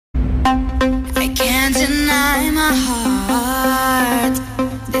my heart.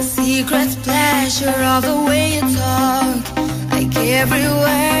 The secret pleasure of the way you talk, like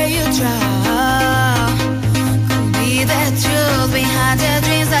everywhere you drop. Could be the truth behind the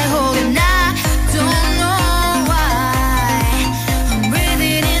dreams I hold, and I don't know why. I'm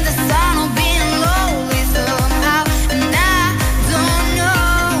breathing in the sound of being lonely somehow, and I don't know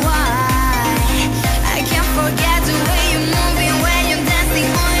why. I can't forget the way you're moving when you're dancing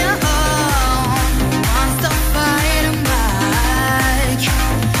on your own. Won't stop fighting back.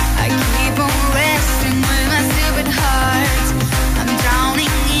 I keep on wrestling with my stupid heart. I'm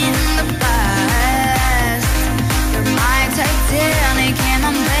drowning in the past. You're my Titanic and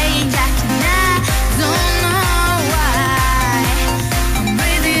I'm playing Jack, and I don't know why. I'm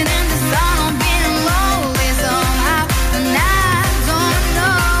breathing in the sound of being lonely somehow, and I don't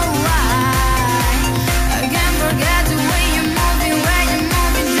know why. I can't forget the way you're moving when you're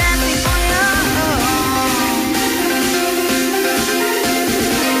moving, dancing on your own. I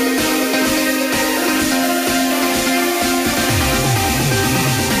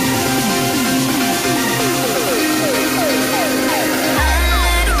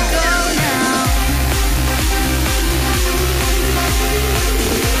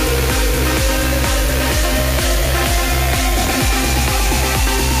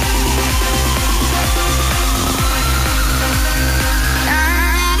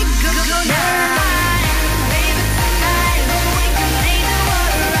let it go now. Let it go now. Baby, tonight we can make the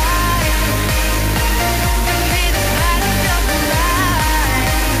world right. Be the spice of the life.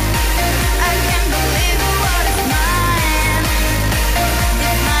 I can't believe the world is mine.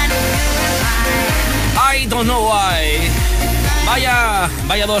 It's mine and you is mine. I don't know why.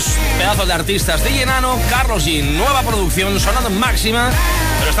 Vaya dos pedazos de artistas. DJ Nano, Carlos G. Nueva producción, sonando en máxima,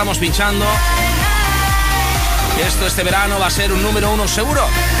 pero estamos pinchando. Esto este verano va a ser un número 1 seguro.